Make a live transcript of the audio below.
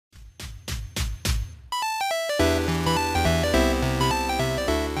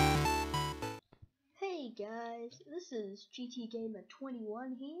guys, this is GT Gamer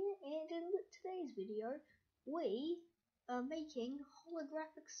 21 here, and in today's video we are making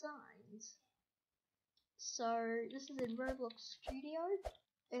holographic signs. So this is in Roblox Studio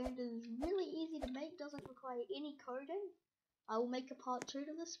and is really easy to make, doesn't require any coding. I will make a part 2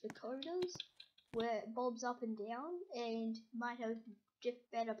 to this for coders where it bobs up and down and might have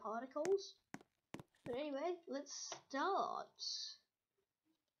better particles. But anyway, let's start.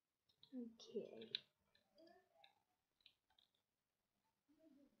 Okay.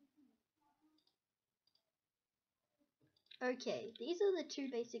 Okay, these are the two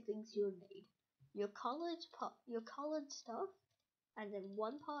basic things you'll need. Your colored stuff, and then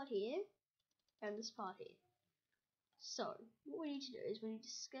one part here, and this part here. So, what we need to do is we need to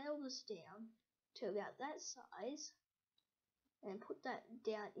scale this down to about that size, and put that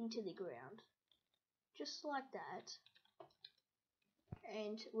down into the ground. Just like that.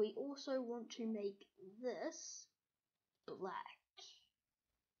 And we also want to make this black.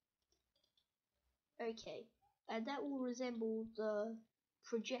 Okay. And that will resemble the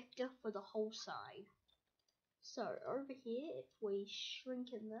projector for the whole side. So over here, if we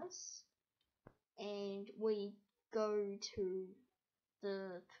shrink in this and we go to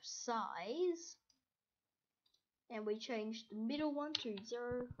the size and we change the middle one to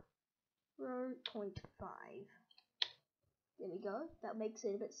 0.5. There we go, that makes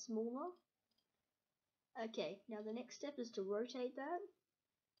it a bit smaller. Okay, now the next step is to rotate that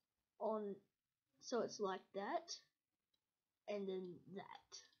on so it's like that, and then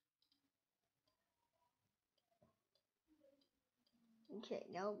that. Okay,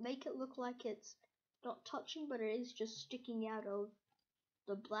 now make it look like it's not touching, but it is just sticking out of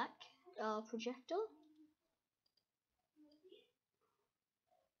the black projector.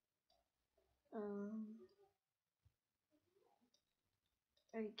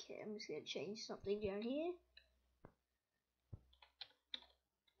 Okay, I'm just gonna change something down here.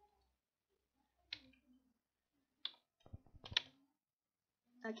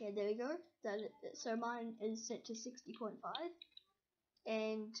 Okay, there we go. So mine is set to 60.5.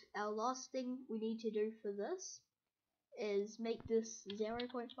 And our last thing we need to do for this is make this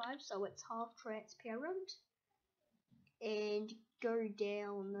 0.5 so it's half transparent. And go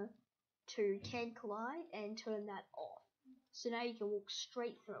down to can collide and turn that off. So now you can walk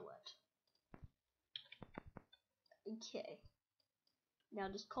straight through it. Okay. Now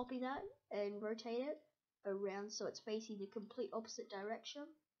just copy that and rotate it around so it's facing the complete opposite direction,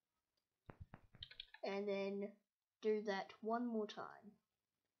 and then do that one more time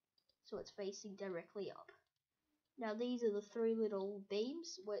so it's facing directly up. Now these are the three little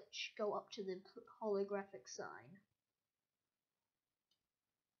beams which go up to the holographic sign.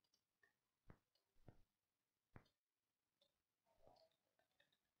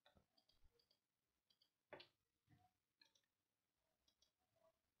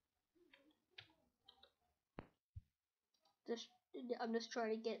 I'm just trying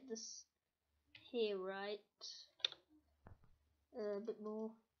to get this here right. A bit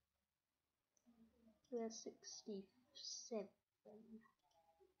more. 67.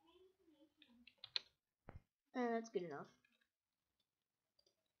 That's good enough.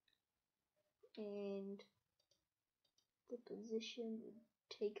 And the position would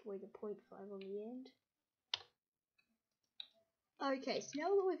take away the 0.5 on the end. Okay, so now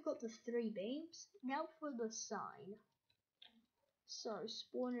that we've got the three beams, now for the sign. So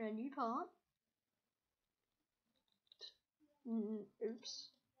spawn in a new part.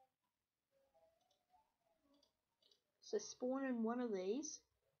 Oops. So spawn in one of these,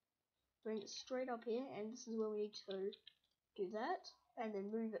 bring it straight up here, and this is where we need to do that, and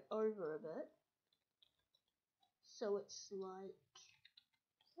then move it over a bit. So it's like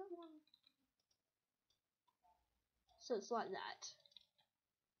that one. So it's like that.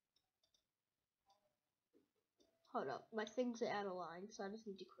 Hold up, my things are out of line, so I just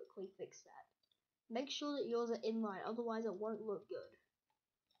need to quickly fix that. Make sure that yours are in line, otherwise it won't look good.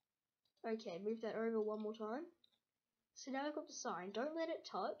 Okay, move that over one more time. So now I've got the sign, don't let it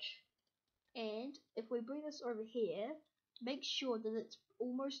touch. And if we bring this over here, make sure that it's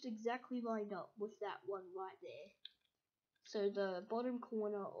almost exactly lined up with that one right there. So the bottom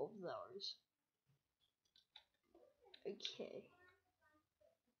corner of those. Okay.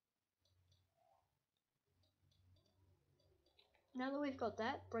 Now that we've got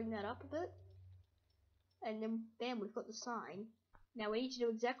that, bring that up a bit. And then bam, we've got the sign. Now we need to do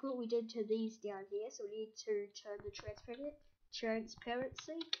exactly what we did to these down here. So we need to turn the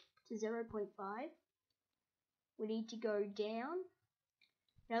transparency to 0.5. We need to go down.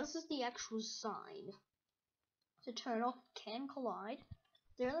 Now this is the actual sign. To turn off can collide.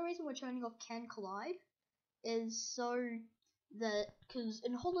 The only reason we're turning off can collide is so that, because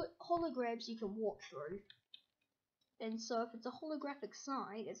in holograms you can walk through, and so if it's a holographic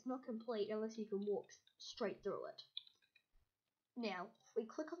sign, it's not complete unless you can walk straight through it. Now, if we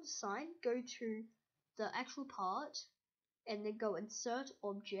click on the sign, go to the actual part, and then go insert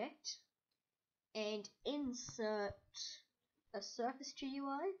object, and insert a surface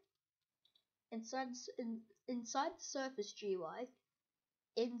GUI. Inside the surface GUI,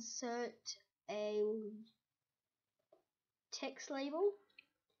 insert a text label,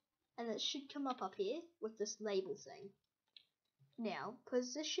 and it should come up here with this label thing. Now,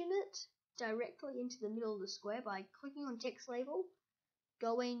 position it directly into the middle of the square by clicking on text label,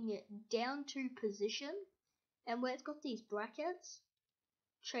 going down to position, and where it's got these brackets,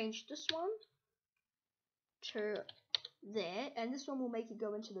 change this one to there, and this one will make it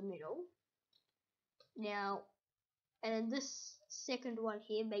go into the middle. Now, and then this second one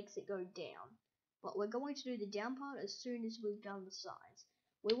here makes it go down. But we're going to do the down part as soon as we've done the size.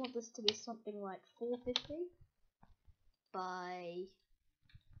 We want this to be something like 450 by,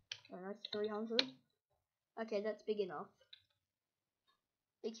 I don't know, 300. Okay, that's big enough.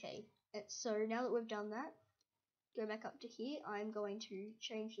 Okay, and so now that we've done that, go back up to here. I'm going to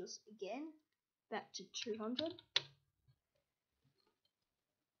change this again, back to 200.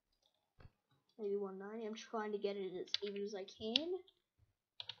 Maybe 190. I'm trying to get it as even as I can.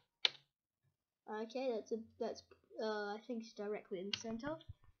 Okay, that's I think it's directly in the center.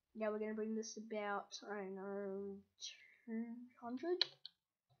 Now we're gonna bring this about, I don't know, 200.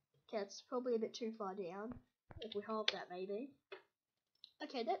 Okay, that's probably a bit too far down. If we halve that, maybe.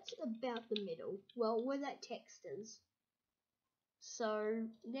 Okay, that's about the middle. Well, where that text is. So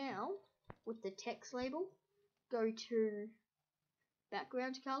now, with the text label, go to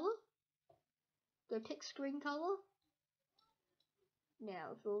background color. Go pick screen color.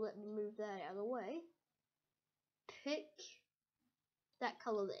 Now, if you'll let me move that out of the way, pick that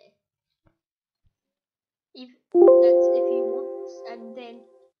color there. If that's if you want, and then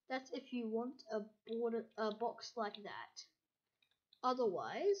that's if you want a box like that.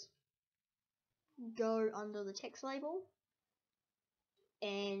 Otherwise, go under the text label,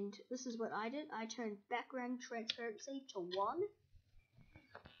 and this is what I did. I turned background transparency to 1,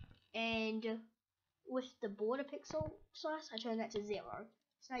 and with the border pixel size, I turned that to 0.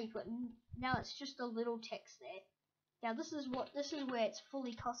 So now it's just a little text there. Now this is where it's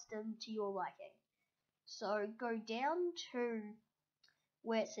fully custom to your liking. So go down to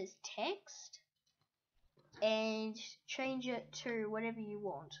where it says text and change it to whatever you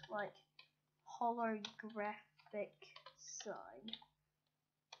want, like holographic sign.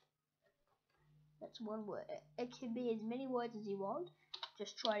 That's one word. It can be as many words as you want.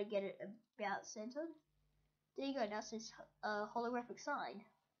 Just try to get it about centered. There you go. Now it says holographic sign.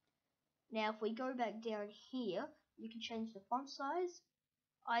 Now if we go back down here, you can change the font size.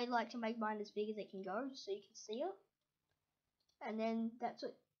 I like to make mine as big as it can go so you can see it. And then that's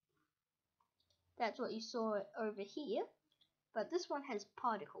what you saw over here. But this one has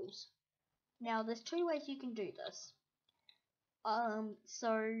particles. Now there's 2 ways you can do this.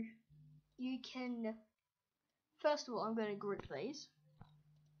 So you can, first of all, I'm going to group these,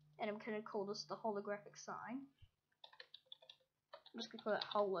 and I'm going to call this the holographic sign. I'm just going to call it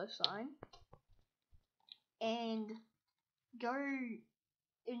holo sign, and go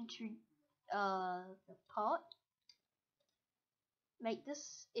into the part, make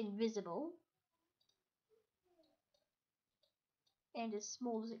this invisible, and as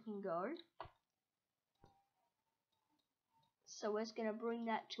small as it can go. So we're just going to bring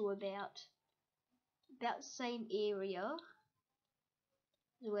that to about the same area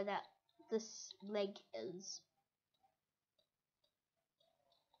where this leg is.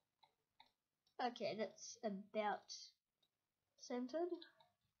 Okay, that's about centered.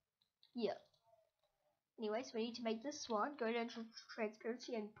 Yeah. Anyway, so we need to make this one. Go down to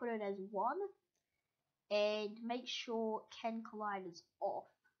transparency and put it as 1. And make sure can collide is off,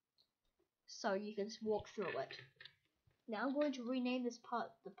 so you can walk through it. Now I'm going to rename this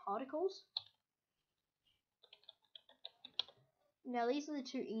part the particles. Now these are the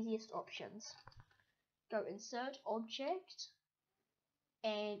 2 easiest options. Go insert object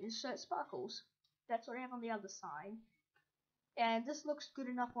and insert sparkles. That's what I have on the other side. And this looks good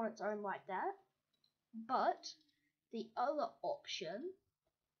enough on its own like that. But the other option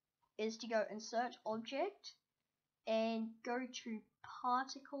is to go insert object and go to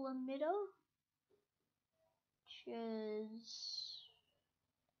particle emitter, which is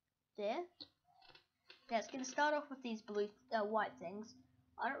there. Now it's going to start off with these blue, white things.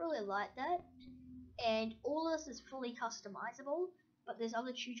 I don't really like that, and all of this is fully customizable, but there's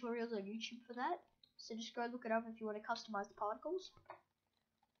other tutorials on YouTube for that, So just go look it up if you want to customize the particles.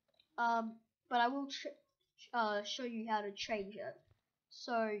 But I will show you how to change it.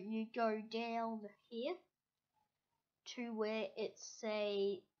 So you go down here to where it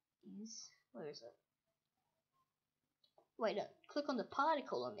says, where is it? Wait, no, click on the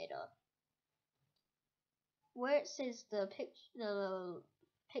particle emitter. Where it says the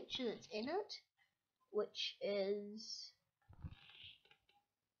picture that's in it, which is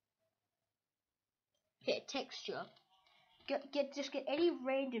here, texture. Just get any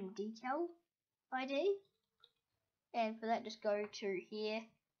random detail ID, and for that just go to here.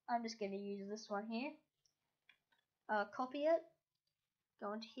 I'm just going to use this one here. Copy it,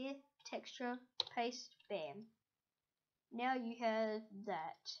 go into here, texture, paste, bam. Now you have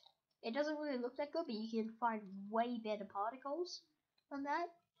that. It doesn't really look that good, but you can find way better particles than that.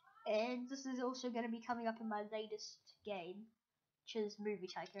 And this is also going to be coming up in my latest game, which is Movie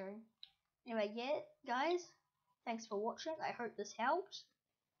Tycoon. Anyway, yeah, guys, thanks for watching. I hope this helped,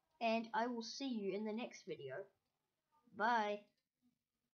 and I will see you in the next video. Bye.